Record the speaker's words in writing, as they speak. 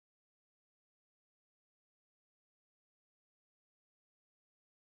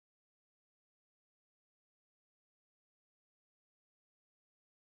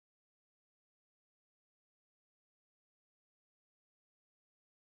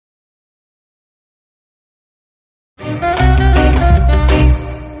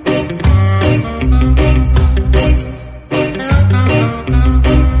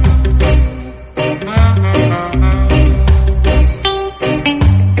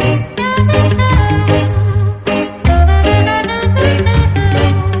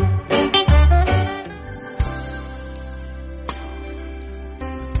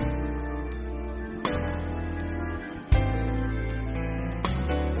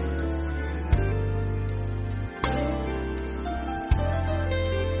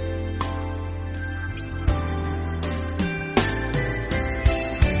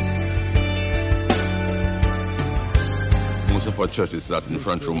our church is not in the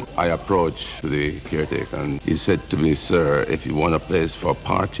front room. I approached the caretaker and he said to me, sir, if you want a place for a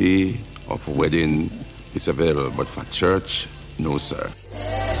party or for wedding, it's available, but for church, no, sir.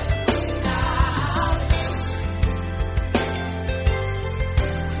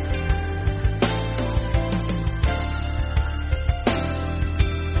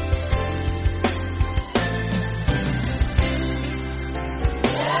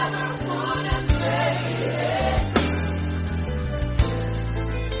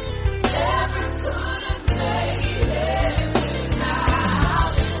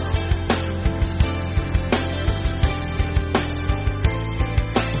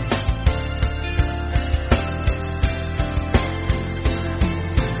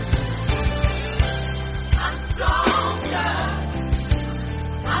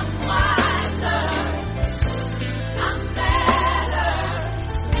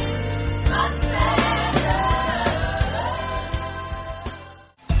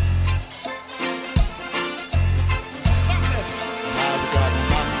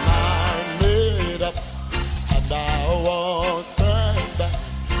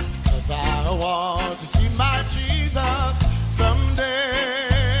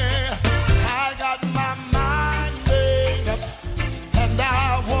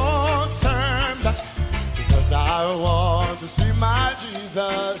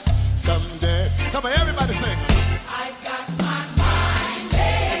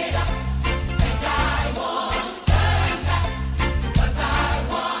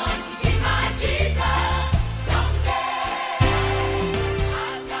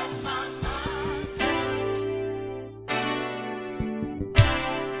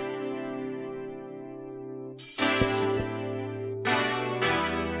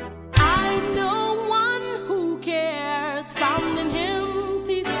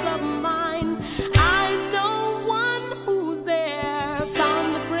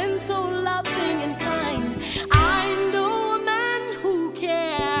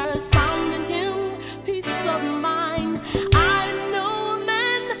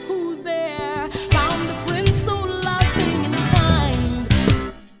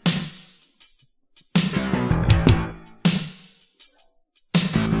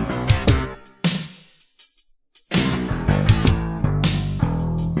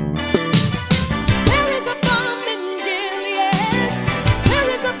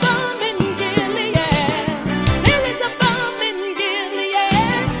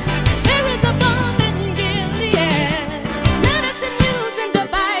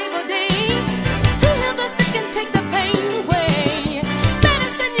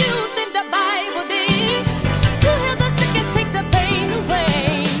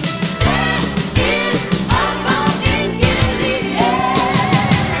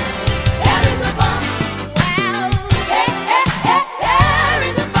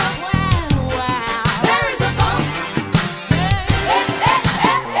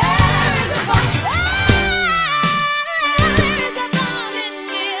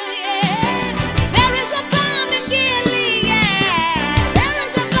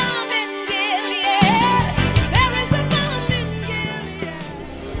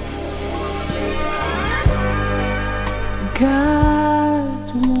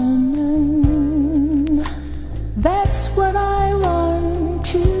 God's woman, that's what I want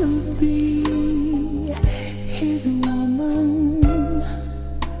to be, his woman,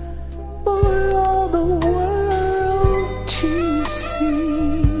 for all the world to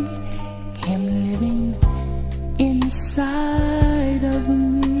see, him living inside of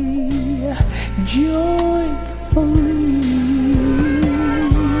me, joyfully.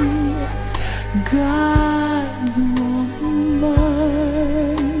 God's woman,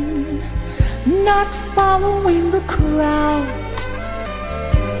 not following the crowd,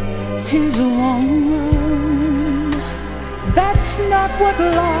 his woman, that's not what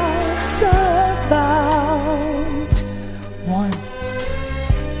life's about. Once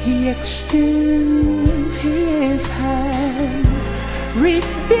he extends his hand,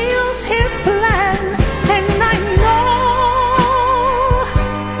 reveals his plan, and I know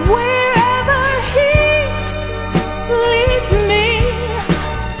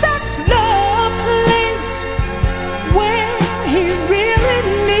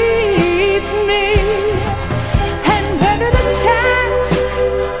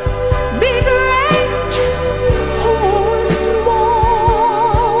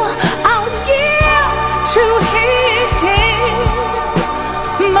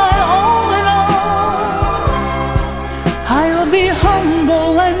my all in all.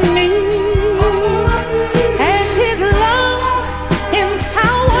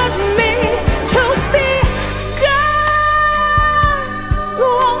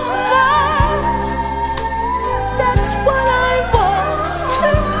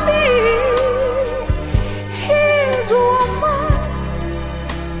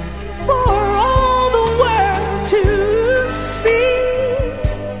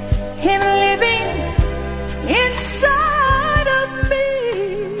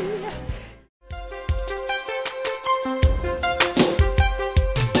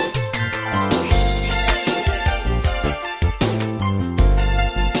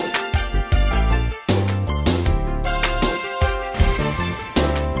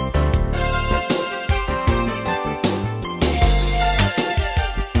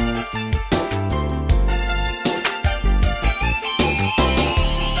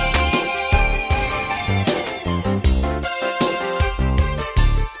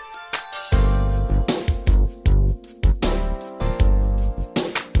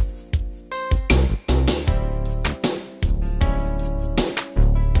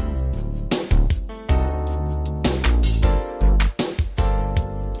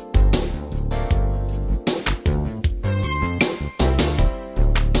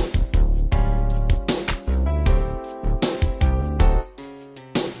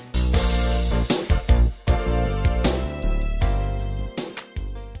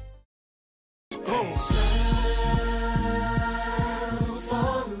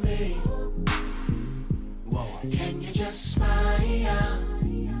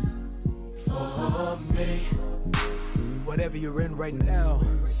 Whatever you're in right now.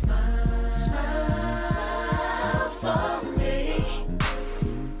 Smile, smile for me.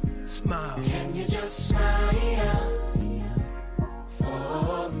 Smile. Can you just smile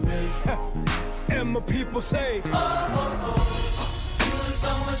for me? And my people say, oh, oh, oh. You look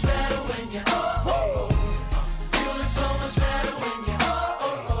so much better when you, oh, oh, oh. You look so much better when you, oh,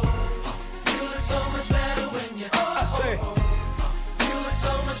 oh, oh. You look so much better when you, oh, I say, you look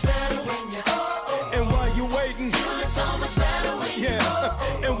so much better when you, oh, oh. and while you waiting, You look so much better when you,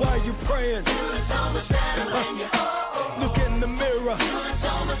 yeah, and while you praying, you look so much better when you, oh, look in the mirror. You look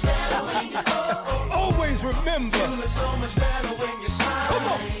so much better when you, oh, Always remember, you look so much better when you smile. come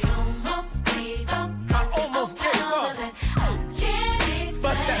on. I almost gave up,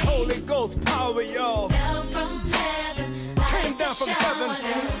 But the Holy Ghost power, y'all, fell from heaven, came down from heaven.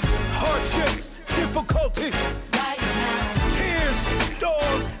 Hardships, difficulties, right now. tears,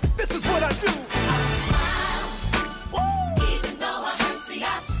 storms. This is what I do. Even though I hurt, see,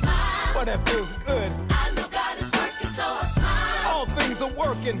 I smile. But that feels good. I know God is working, so I smile. All things are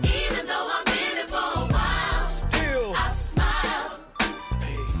working. Even though I'm in it for a while, Still, I smile.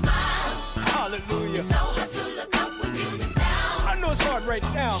 Smile. hallelujah. It's so hard to look up when you've been down. I know it's hard right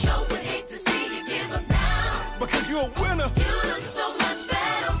now Sure would hate to see you give up now. because you're a winner. You look so much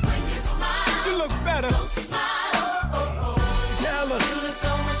better when you smile. You look better. So smile. Oh, oh, oh. You Dallas, look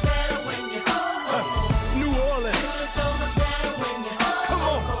so much better when you, oh, oh. New You Orleans, look so much better when you, oh, come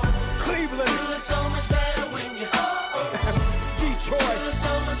on, you Cleveland, look so much better when you, oh, oh. You Detroit, look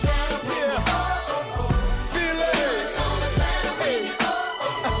so much better when you, yeah, oh, oh. Philly, You look so much better when you, oh,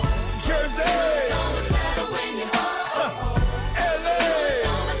 oh. Jersey, So much better when you, oh, oh. LA.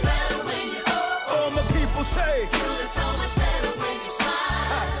 So much better when you, oh, All my people say, you look so much better when you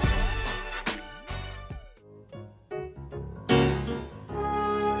smile.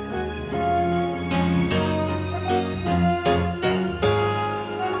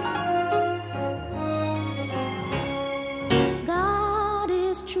 God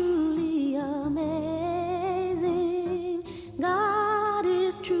is truly amazing. God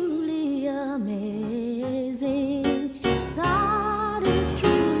is truly amazing. God is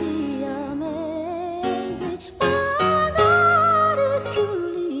truly amazing. My God is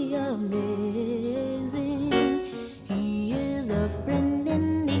truly amazing. He is a friend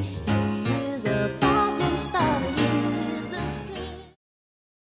in need. He is a problem solver. He is the strength.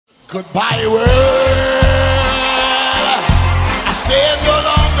 Goodbye, world. I stay no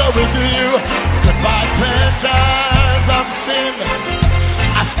longer with you. Goodbye, pleasures of sin.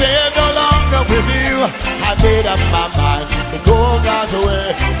 I stay no longer with you. I made up my mind to go God's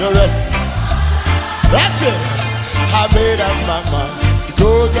way. The rest, that's it. I made up my mind to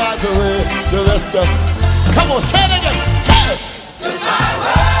go God's way. The rest of, come on, say it again. Say it. Goodbye,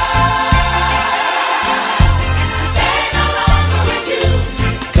 world. Stay no longer with you.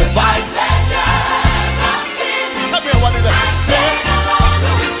 Goodbye. Pleasures of sin. Come here, one of them. Stay no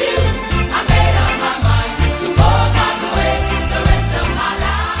longer with you. I made up my mind to go God's way the rest of my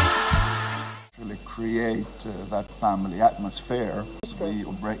life. Really create that family atmosphere. We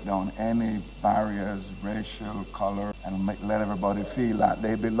break down any barriers, racial, color, and let everybody feel that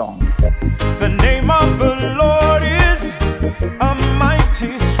they belong. The name of the Lord is a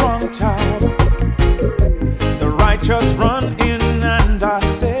mighty strong tower. The righteous run in and are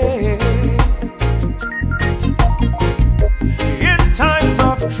saved. In times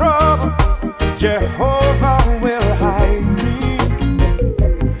of trouble, Jehovah will hide me.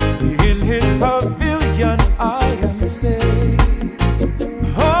 In his pavilion I am safe.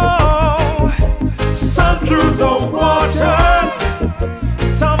 Oh, some through the waters,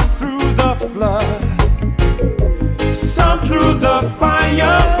 some through the flood, some through the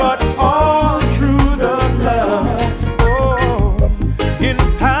fire, but all through the blood. Oh, in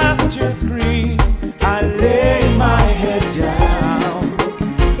pastures green I lay my head down.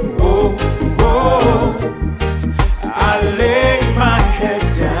 Oh, oh, I lay my head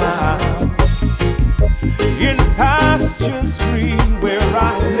down. In pastures green where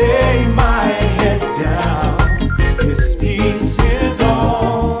I lay my head down. His peace is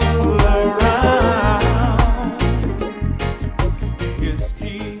all around. His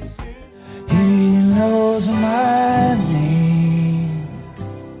peace is... He knows my name.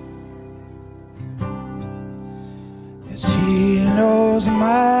 Yes, he knows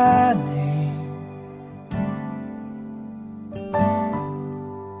my name.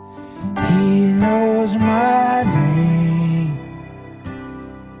 He knows my name.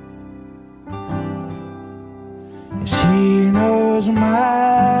 Yes, he knows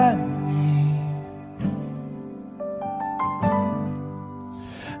my name.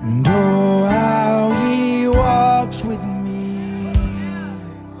 And oh, how he walks with me.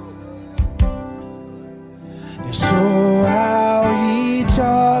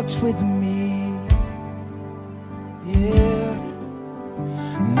 with me. Yeah.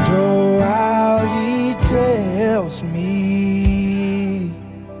 And oh, how he tells me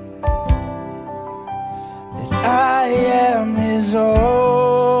that I am his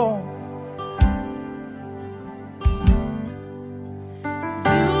own.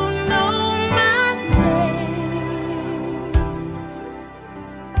 You know my name.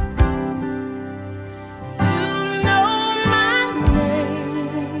 You know my name.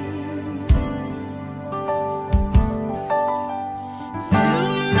 You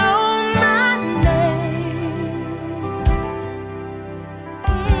know my name.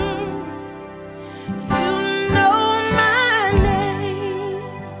 You know my name.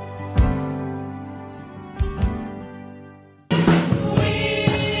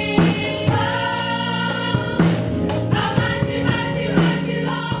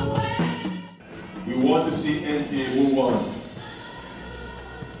 We want to see NTA move on.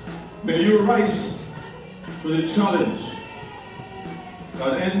 May you rise to the challenge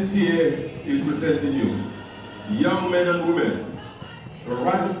that NTA is presenting you. Young men and women, to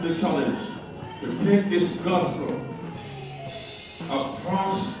rise up to the challenge to take this gospel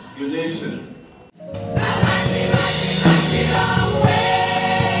across your nation. Away.